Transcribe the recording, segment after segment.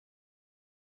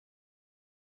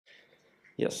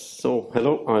Yes, so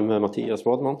hello, I'm Mattias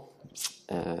Wadman,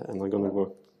 and I'm going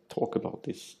to talk about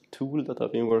this tool that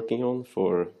I've been working on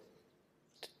for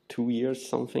 2 years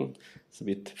something. It's a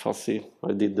bit fussy.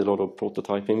 I did a lot of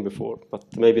prototyping before, but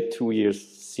maybe 2 years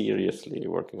seriously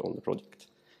working on the project.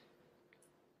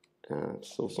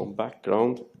 So some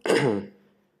background.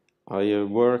 I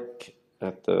work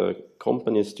at a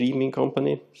company, a streaming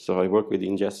company, so I work with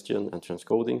ingestion and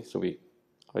transcoding. So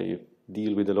I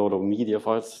deal with a lot of media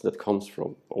files that comes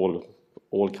from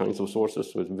all kinds of sources,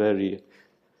 so it's very,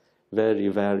 very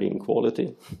varying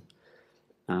quality.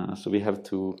 So we have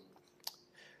to,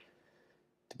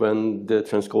 when the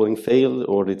transcoding fails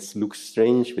or it looks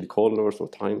strange with colors or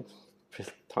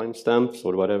timestamps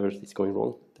or whatever is going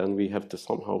wrong, then we have to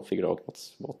somehow figure out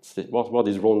what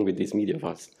is wrong with these media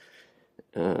files.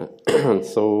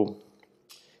 So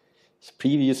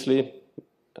previously,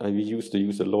 we used to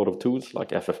use a lot of tools like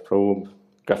FFprobe,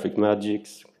 Graphic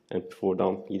Magics, MP4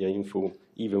 dump, media info.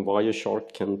 Even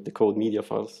Wireshark can decode media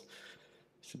files.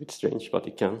 It's a bit strange, but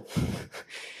it can.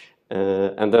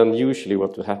 And then usually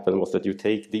what would happen was that you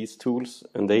take these tools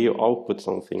and they output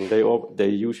something. They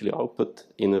usually output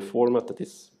in a format that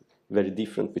is very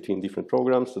different between different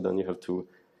programs. So then you have to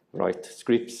write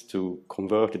scripts to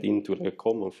convert it into like a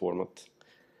common format,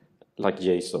 like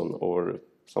JSON or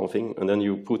something, and then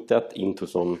you put that into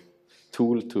some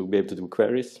tool to be able to do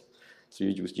queries. So you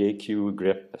use JQ,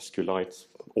 grep, SQLite,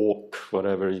 awk,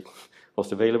 whatever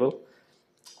was available.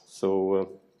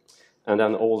 So, and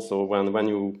then also when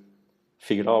you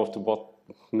figure out what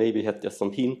maybe had just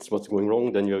some hints what's going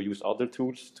wrong, then you use other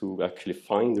tools to actually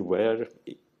find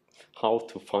how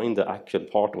to find the actual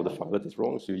part of the file that is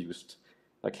wrong. So you used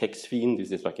like hexfind.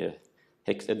 This is like a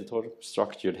hex editor,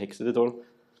 structured hex editor.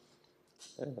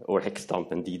 Or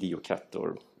hexdump and DD or cat,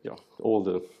 or yeah, all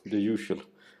the usual.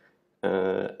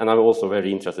 And I'm also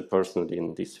very interested personally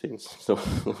in these things. So,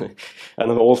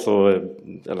 and I'm also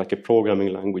like a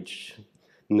programming language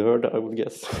nerd, I would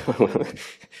guess.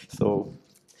 So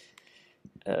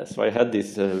I had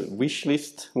this wish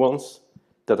list once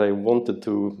that I want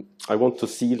to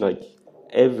see like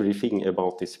everything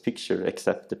about this picture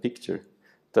except the picture.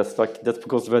 That's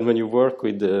because when you work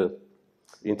with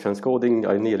in transcoding,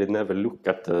 I nearly never look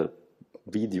at the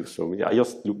video, so I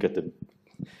just look at the.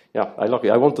 Yeah,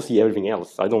 I want to see everything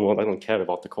else. I don't care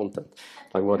about the content,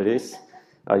 like what it is.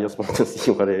 I just want to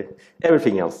see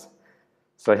everything else.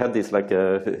 So I had this like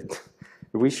a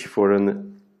wish for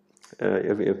an.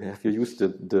 If you use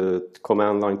the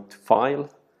command line to file,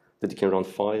 that you can run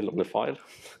file on a file,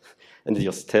 and it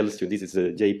just tells you this is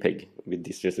a JPEG with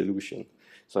this resolution.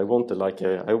 So I wanted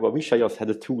I wish I just had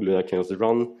a tool that I can just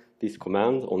run this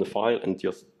command on the file and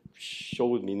just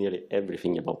showed me nearly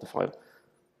everything about the file.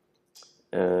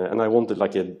 And I wanted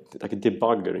like a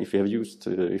debugger.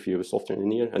 If you're a software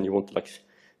engineer and you want to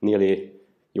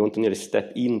nearly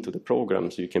step into the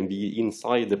program, so you can be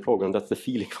inside the program. That's the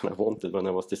feeling I wanted when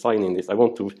I was designing this. I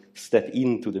want to step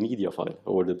into the media file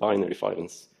or the binary file and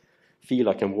feel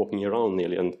like I'm walking around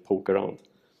nearly and poke around.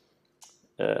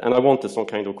 And I wanted some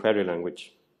kind of query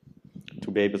language to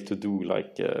be able to do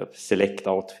like select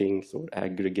out things or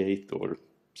aggregate or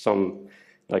some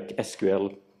like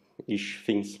SQL-ish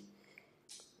things.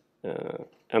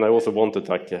 And I also wanted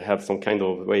to have some kind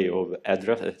of way of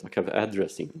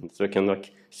addressing, so I can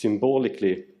like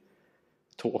symbolically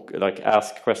talk, like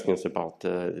ask questions about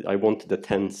I wanted the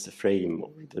 10th frame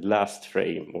or the last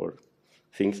frame or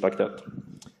things like that.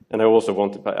 And I also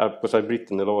wanted, because I've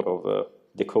written a lot of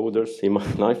decoders in my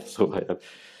life, so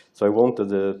I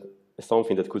wanted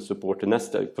something that could support the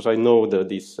nesting, because I know that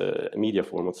these media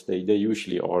formats, they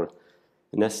usually are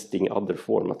nesting other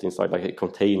formats inside, like a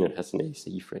container has an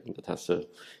AC frame that has a,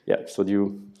 yeah, so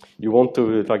you want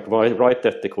to like write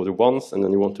that decoder once, and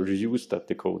then you want to reuse that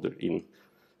decoder in,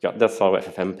 yeah, that's how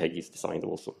FFmpeg is designed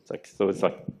also. It's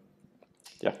like,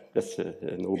 yeah, that's a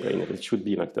no-brainer. It should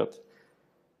be like that.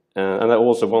 And I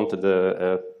also wanted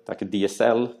like a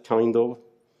DSL kind of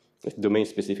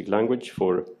domain-specific language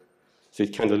so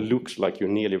it kind of looks like you're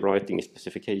nearly writing a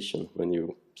specification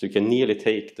so you can nearly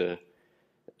take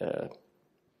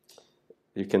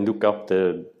you can look up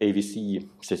the AVC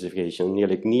specification,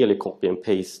 nearly copy and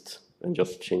paste and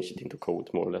just change it into code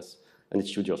more or less, and it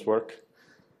should just work.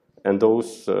 And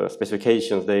those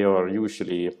specifications, they are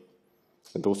usually,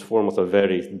 those formats are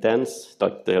very dense,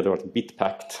 like they are bit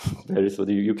packed, so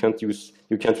you can't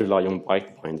rely on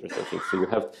byte binders, I think.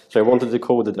 So I wanted a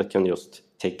code that can just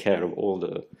take care of all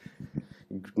the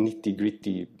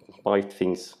nitty-gritty byte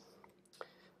things.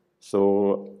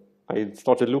 So I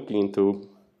started looking into,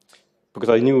 because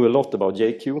I knew a lot about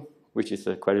JQ, which is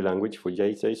a query language for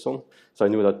JSON. So I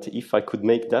knew that if I could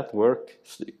make that work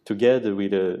together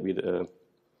with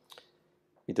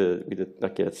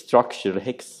like a structured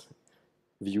hex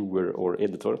viewer or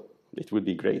editor, it would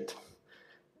be great.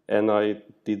 And I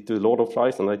did a lot of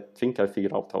tries, and I think I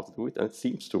figured out how to do it, and it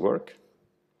seems to work.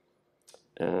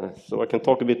 So I can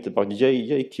talk a bit about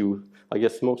JQ. I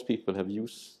guess most people have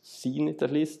seen it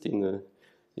at least.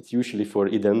 It's usually for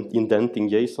indenting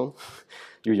JSON.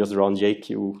 You just run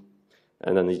JQ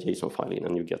and then a JSON file in,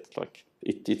 and you get like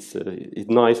it's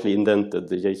nicely indented,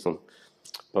 the JSON.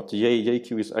 But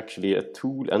JQ is actually a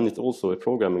tool, and it's also a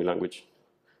programming language.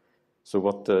 So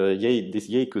what this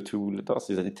JQ tool does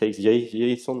is that it takes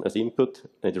JSON as input,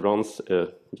 and it runs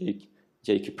a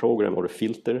JQ program, or a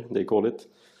filter, they call it,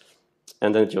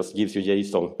 and then it just gives you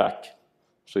JSON back.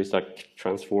 So it's like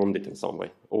transformed it in some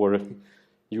way. Or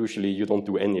usually you don't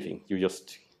do anything. You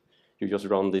just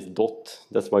run this dot.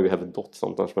 That's why we have a dot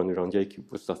sometimes when we run JQ,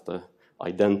 because that's the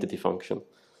identity function.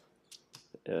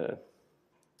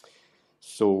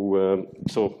 So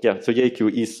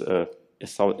JQ is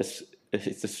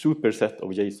it's a superset of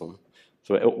JSON.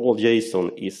 So all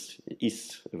JSON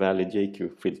is valid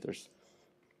JQ filters.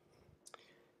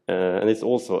 And it's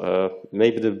also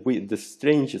maybe the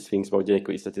strangest things about JQ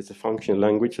is that it's a functional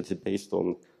language that is based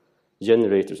on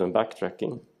generators and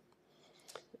backtracking.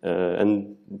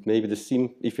 And maybe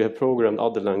if you have programmed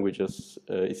other languages,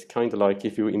 it's kind of like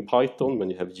if you in Python, when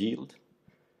you have yield,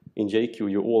 in JQ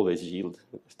you always yield.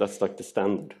 That's like the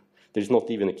standard. There's not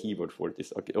even a keyword for it.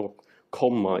 It's like,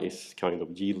 comma is kind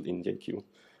of yield in JQ.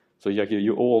 So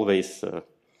you always,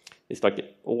 it's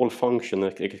like all function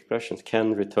expressions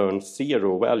can return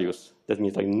 0 values. That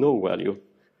means like no value,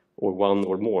 or 1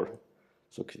 or more.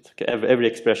 So every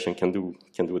expression can do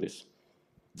this.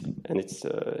 And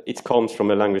it comes from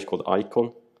a language called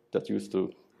Icon that's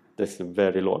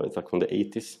very long, it's like from the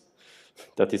 80s,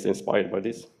 that is inspired by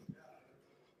this.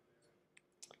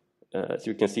 So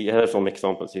you can see, I have some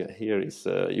examples here. Here is,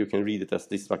 you can read it as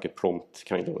this, like a prompt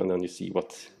kind of, and then you see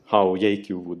how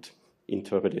JQ would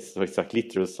interpret this. So it's like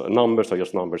literal, so numbers are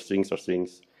just numbers, strings are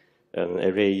strings, an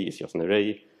array is just an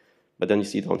array. But then you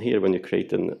see down here when you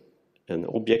create an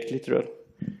object literal,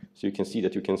 so you can see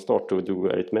that you can start to do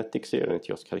arithmetics here, and it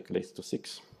just calculates to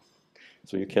 6.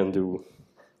 So you can do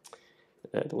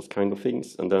those kind of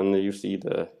things, and then you see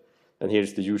and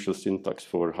here's the usual syntax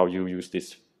for how you use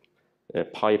this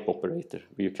pipe operator.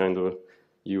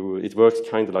 It works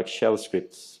kind of like shell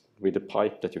scripts with a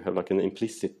pipe, that you have like an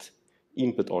implicit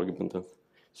input argument. So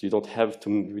we don't have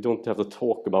to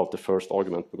talk about the first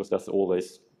argument, because that's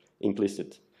always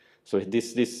implicit. So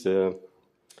this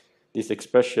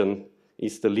expression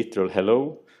is the literal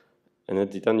hello,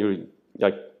 and then you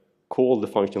like call the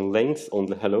function length on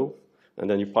the hello, and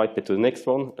then you pipe it to the next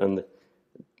one, and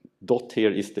dot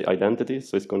here is the identity,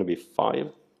 so it's going to be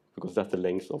 5, because that's the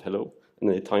length of hello, and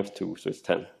then it times 2, so it's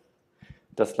 10.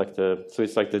 That's like so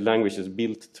it's like the language is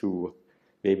built to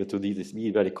be able to do this,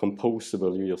 be very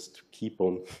composable. You just keep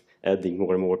on adding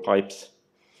more and more pipes.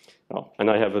 And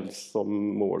I have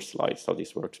some more slides how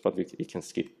this works, but we can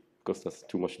skip because that's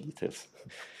too much details.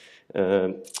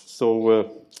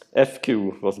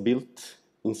 FQ was built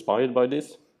inspired by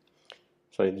this.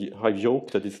 So I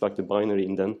joke that it's like the binary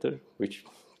indenter, which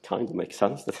kind of makes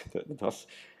sense that it does.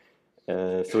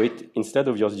 So instead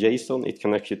of just JSON, it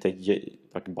can actually take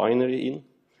like binary in,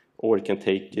 or it can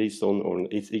take JSON, or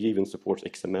it even supports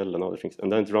XML and other things. And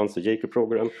then it runs a JQ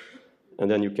program, and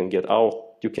then you can get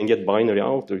binary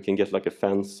out, or you can get like a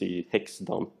fancy hex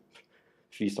dump.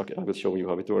 I will show you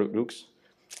how it looks.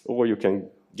 Or you can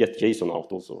get JSON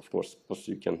out also, of course, because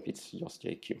it's just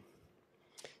JQ.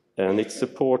 And it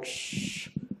supports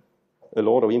a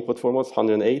lot of input formats,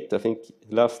 108. I think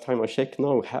last time I checked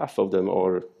now, half of them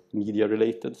are media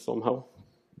related somehow.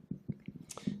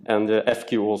 And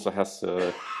FQ also has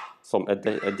some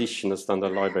additional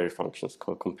standard library functions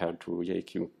compared to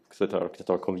JQ that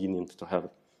are convenient to have.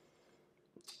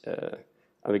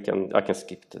 I can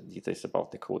skip the details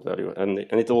about the code value, and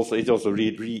it also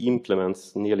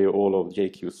re-implements nearly all of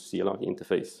JQ's CLI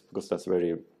interface, because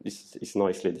it's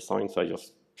nicely designed. So I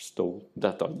just stole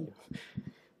that idea.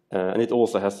 And it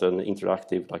also has an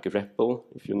interactive, like a REPL,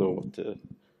 if you know what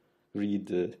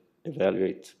read,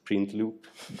 evaluate, print loop.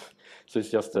 So it's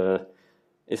just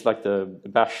it's like the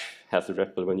bash has a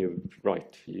REPL when you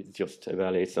write. It just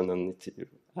evaluates, and then it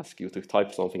asks you to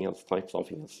type something else.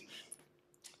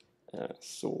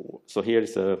 So here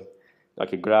is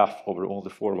like a graph over all the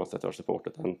formats that are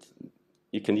supported, and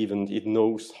it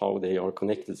knows how they are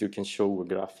connected. So you can show a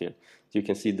graph here. So you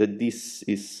can see that this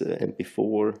is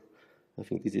MP4. I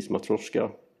think this is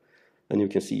Matroska, and you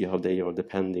can see how they are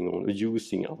depending on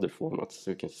using other formats.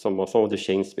 So you can some of the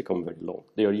chains become very long.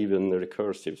 They are even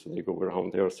recursive, so they go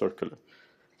around. They are circular,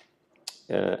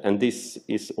 and this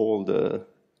is all the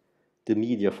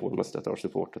media formats that are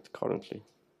supported currently.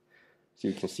 So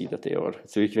you can see that they are.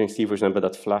 So you can see, for example,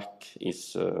 that FLAC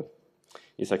is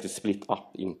actually split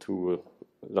up into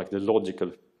like the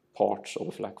logical parts of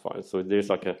a FLAC file. So there's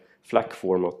like a FLAC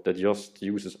format that just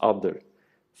uses other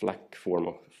FLAC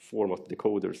format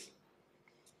decoders.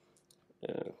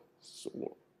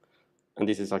 And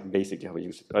this is like basically how we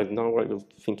use it. Now I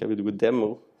will do a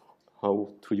demo how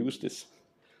to use this.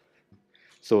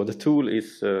 So the tool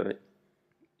is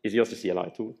just a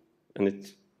CLI tool, and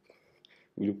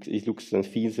it looks and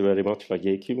feels very much like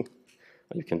JQ.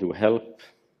 You can do help,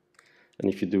 and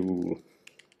if you do,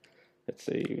 let's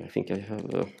say, I think I have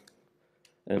a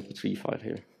MP3 file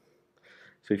here.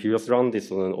 So if you just run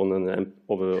this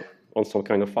on some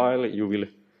kind of file, you will,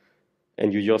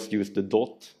 and you just use the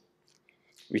dot,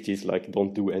 which is like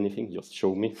don't do anything, just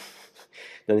show me.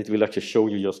 Then it will actually show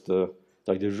you just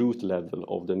like the root level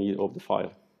of the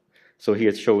file. So here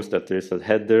it shows that there is a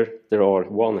header, there are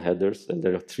 1 headers, and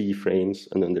there are 3 frames,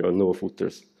 and then there are no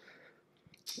footers.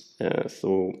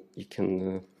 So you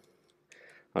can,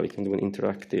 we can do an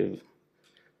interactive.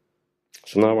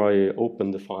 So now I open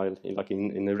the file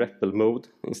in a REPL mode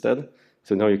instead.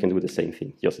 So now you can do the same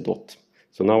thing, just dot.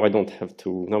 So now I don't have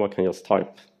to, now I can just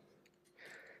type.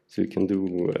 So you can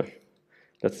do,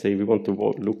 let's say we want to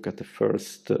look at the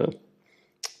first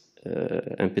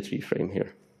MP3 frame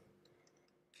here.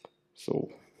 So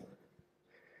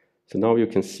now you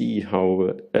can see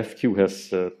how FQ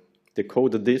has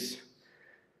decoded this,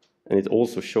 and it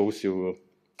also shows you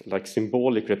like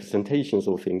symbolic representations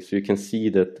of things. So you can see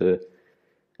that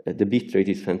the bitrate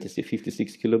is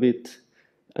 56 kilobit,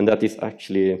 and that is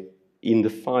actually in the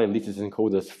file. This is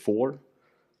encoded as 4,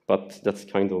 but that's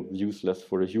kind of useless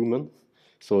for a human.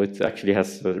 So it actually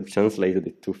has translated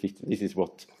it to 50. This is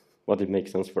what it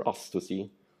makes sense for us to see.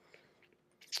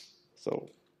 So.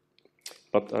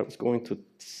 But I was going to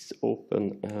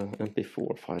open an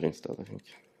MP4 file instead, I think.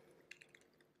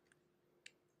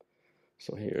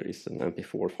 So here is an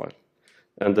MP4 file.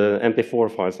 And the MP4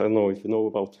 files, I don't know if you know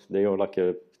about, they are like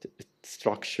a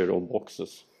structure of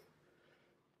boxes,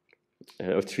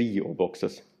 a tree of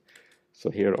boxes. So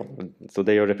here, so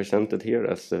they are represented here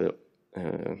as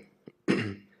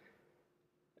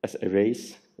as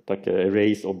arrays, like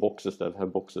arrays of boxes that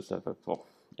have boxes that have, oh,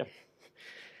 yeah.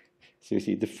 So you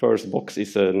see the first box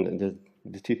is the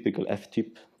typical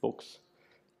F-type box,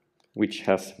 which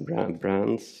has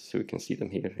brands, so you can see them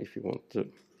here if you want to.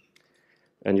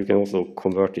 And you can also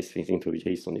convert these things into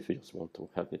JSON if you just want to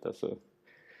have it as a.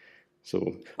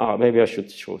 So maybe I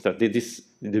should show that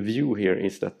the view here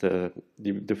is that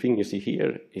the thing you see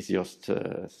here is just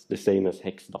the same as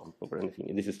hex dump or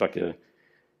anything. This is like a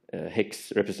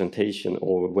hex representation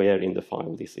of where in the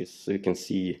file this is. So you can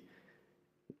see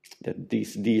that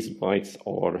these bytes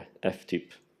are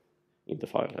F-type in the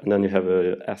file, and then you have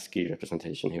a ASCII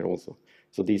representation here also.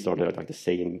 So these are like the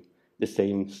same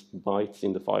bytes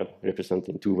in the file represented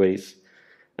in 2 ways,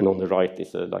 and on the right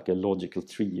is like a logical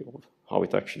tree of how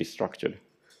it actually is structured.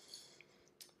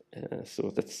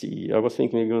 So let's see. I was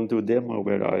thinking we're going to do a demo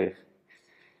where I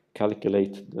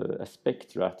calculate the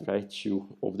aspect ratio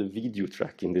of the video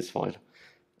track in this file.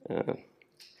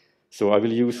 So I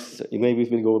will use, maybe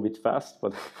it will go a bit fast,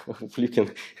 but hopefully you can.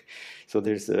 So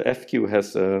there's FQ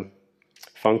has a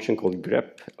function called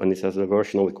grep, and it has a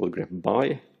version of it called grep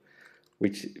by,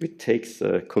 which it takes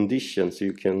a condition. So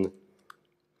you can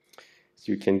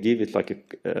give it like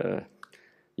a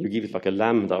a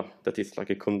lambda that is like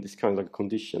it's kind of like a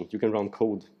condition. You can run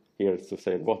code here to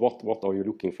say what are you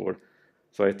looking for.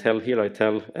 So I tell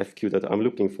FQ that I'm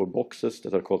looking for boxes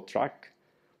that are called track,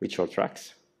 which are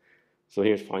tracks. So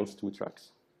here it finds 2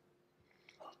 tracks.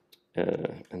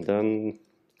 And then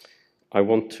I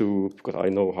want to, because I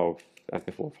know how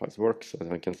MP4 files work, so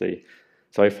I can say,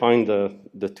 so I find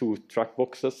the 2 track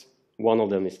boxes. One of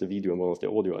them is the video and one is the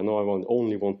audio. I know I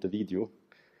only want the video.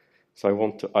 So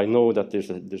I know that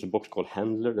there's a box called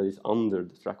handler that is under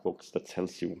the track box that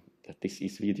tells you that this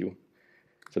is video.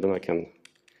 So then I can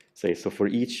say, so for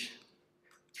each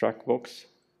track box,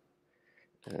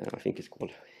 I think it's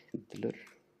called handler.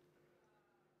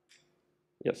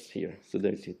 Yes, here. So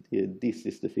there's it. This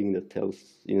is the thing that tells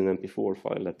in an MP4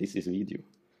 file that this is video.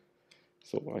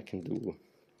 So I can do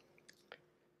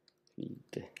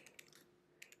feed.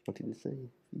 What did it say?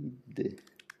 Feed.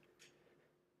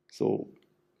 So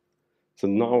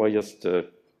now I just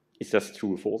it says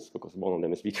true or false because one of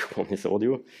them is video, one is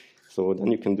audio. So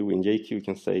then you can do in JQ.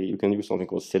 You can use something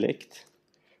called select,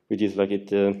 which is like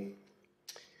it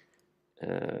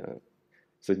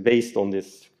So based on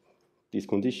this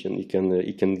condition, it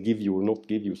can give you or not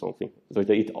give you something. So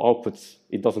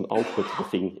it doesn't output the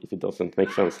thing if it doesn't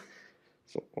make sense.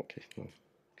 So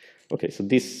okay,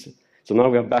 so now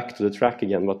we are back to the track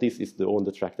again, but this is on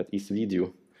the track that is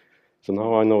video. So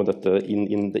now I know that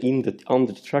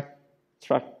under the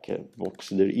track box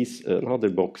there is another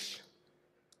box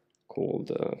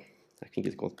called I think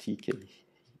it's called TK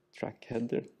track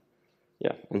header.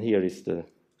 Yeah, and here is the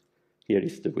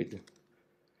width.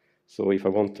 So if I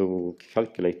want to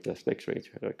calculate the aspect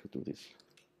ratio, I could do this.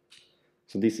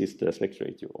 So this is the aspect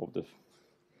ratio of the.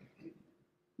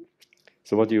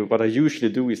 So what I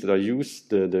usually do is that I use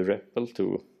the REPL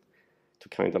to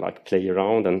kind of like play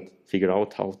around and figure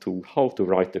out how to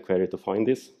write the query to find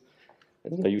this.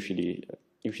 And then I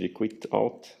usually quit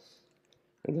out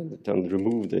and then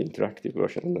remove the interactive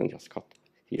version and then just cut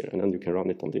here, and then you can run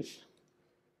it on this.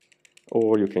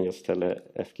 Or you can just tell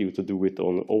FQ to do it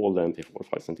on all the MP4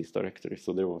 files in this directory.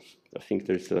 So I think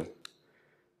there's a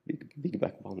big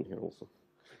back button here also.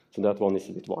 So that one is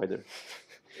a bit wider.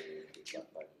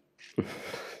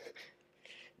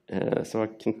 So I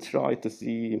can try to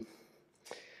see.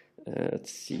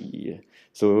 Let's see.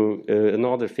 So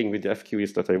another thing with the FQ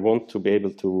is that I want to be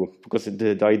able to, because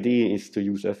the idea is to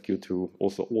use FQ to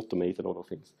also automate a lot of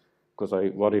things. Because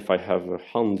what if I have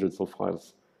hundreds of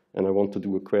files and I want to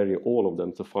do a query all of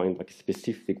them to find like a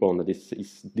specific one that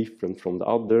is different from the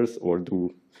others, or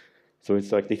do. So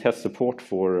it's like it has support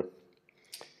for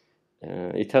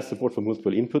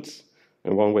multiple inputs.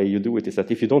 And one way you do it is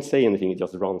that if you don't say anything, it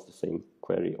just runs the same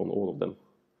query on all of them.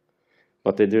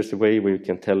 But there's a way where you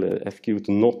can tell FQ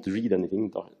to not read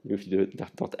anything. If you do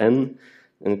 .n,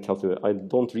 and it tells you, I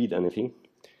don't read anything.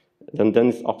 Then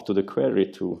it's up to the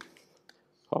query to,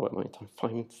 how am I to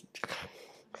find it?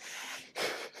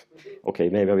 Okay,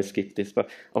 maybe I will skip this, but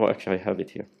actually I have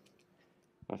it here.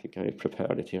 I think I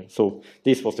prepared it here. So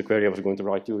this was the query I was going to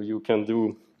write. You can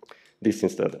do this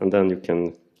instead, and then you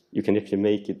can actually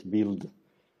make it build.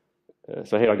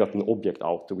 So here I got an object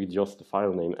out with just the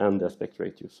file name and the aspect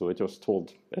ratio. So I just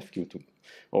told FQ to,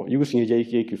 using a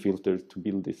JQ filter to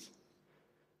build this.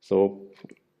 So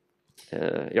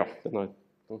yeah, then I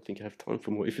don't think I have time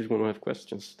for more. If you want to have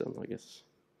questions, then I guess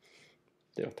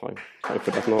there are time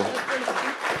for that now.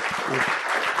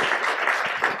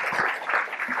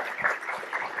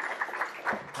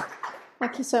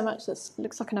 Thank you so much. This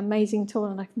looks like an amazing tool,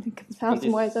 and I can think of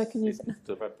 1,000 ways I can use it.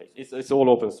 The web page. It's all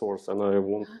open source, and I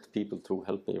want people to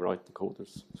help me write the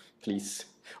coders, please.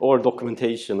 Or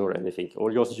documentation or anything,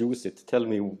 or just use it. Tell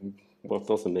me what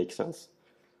doesn't make sense.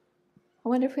 I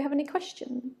wonder if we have any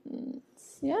questions.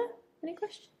 Yeah? Any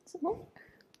questions? More?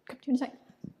 Come to you in a second.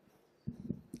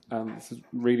 This is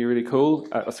really, really cool.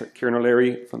 Kieran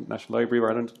O'Leary from the National Library of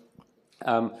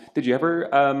Ireland. Did you ever...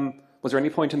 was there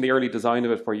any point in the early design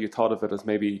of it where you thought of it as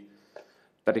maybe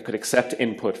that it could accept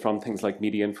input from things like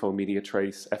MediaInfo,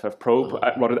 MediaTrace, FFprobe,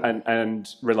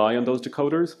 and rely on those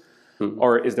decoders?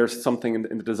 Or is there something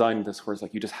in the design of this where it's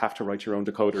like you just have to write your own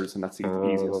decoders and that's the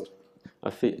easiest? I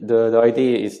think the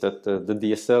idea is that the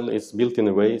DSL is built in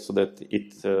a way so that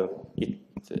it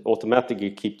automatically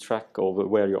keeps track of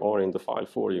where you are in the file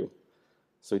for you.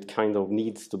 So it kind of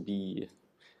needs to be.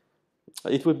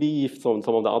 It would be if some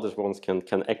of the other ones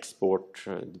can export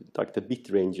like the bit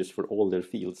ranges for all their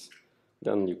fields,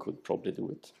 then you could probably do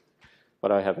it.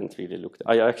 But I haven't really looked.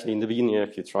 I actually in the beginning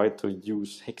tried to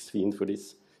use Hexfiend for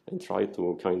this and try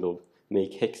to kind of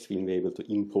make Hexfiend be able to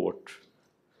import,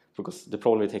 because the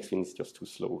problem with Hexfiend is just too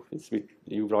slow.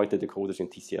 You write the decoders in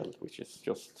TCL, which is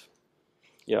just,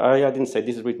 yeah. I didn't say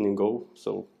this is written in Go,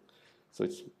 so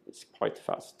it's quite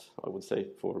fast, I would say.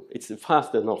 It's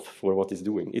fast enough for what it's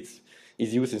doing. It's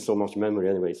using so much memory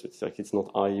anyway, so it's like it's not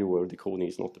I/O or decoding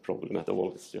is not the problem at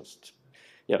all. It's just,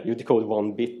 yeah, you decode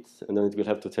one bit, and then it will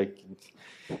have to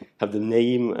have the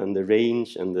name and the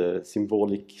range and the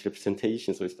symbolic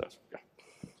representation. So it's that,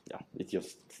 yeah, it's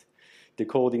just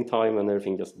decoding time and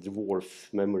everything just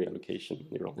dwarfs memory allocation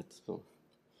when you run it. So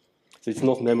it's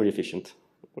not memory efficient.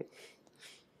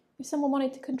 If someone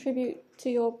wanted to contribute to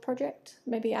your project,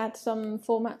 maybe add some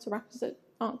formats or wrappers that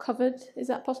aren't covered, is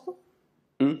that possible?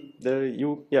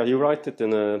 You write it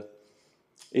in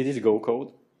it is Go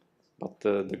code, but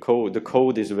the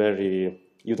code is very,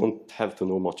 you don't have to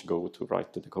know much Go to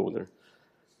write the decoder.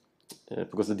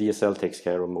 Because the DSL takes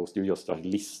care of most, you just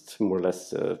list more or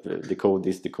less decode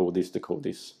this, decode this, decode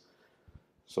this.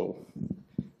 So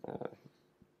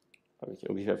if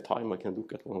we have time, I can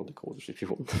look at one of the coders if you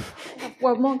want.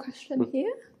 Well, one question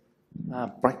here.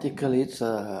 Practically, it's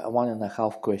a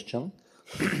 1.5 question.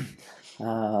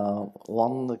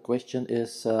 One question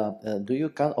is, do you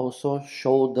can also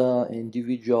show the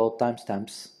individual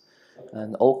timestamps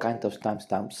and all kinds of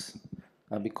timestamps?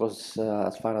 Because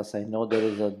as far as I know, there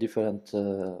is a different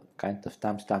kind of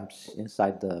timestamps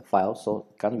inside the file. So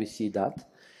can we see that?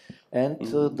 And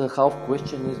the half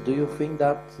question is, do you think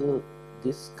that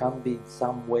this can be in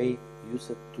some way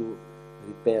used to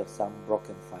repair some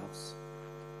broken files?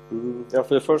 Yeah,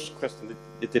 for the first question,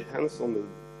 it depends on the,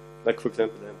 like for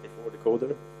example, the MP4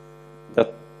 decoder,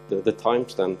 that the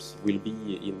timestamps will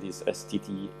be in this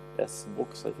STTS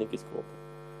box, I think it's called.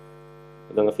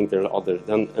 And then I think there are other,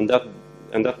 and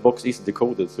that box is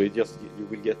decoded, so it just you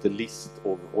will get the list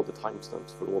of all the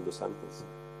timestamps for all the samples.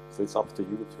 So it's up to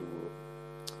you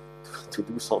to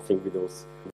do something with those.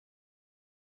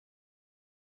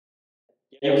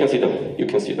 You can see them. You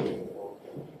can see them.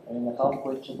 And a half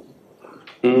question.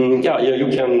 Yeah,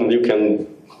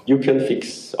 you can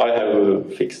fix. I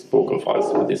have fixed broken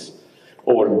files with this,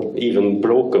 or even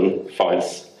broken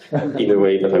files in a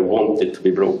way that I want it to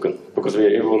be broken, because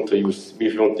you want to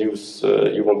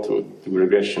do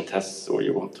regression tests, or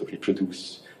you want to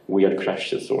reproduce weird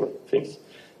crashes or things.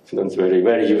 So that's very,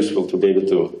 very useful to be able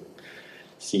to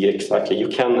see exactly. You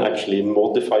can actually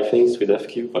modify things with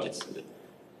FQ, but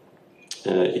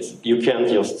you can't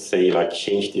just say like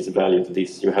change this value to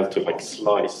this. You have to like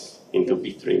slice into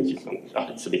bit ranges, and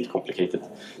it's a bit complicated.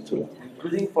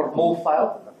 Including for move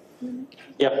file.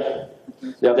 Yeah,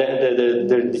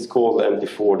 it's called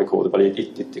MP4 decoder, but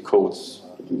it decodes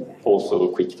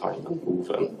also QuickTime and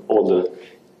Move and all the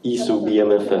ISO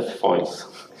BMFF files,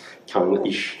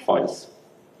 CAN-ish files.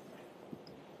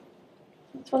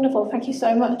 That's wonderful. Thank you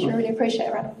so much. I really appreciate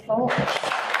a round of applause.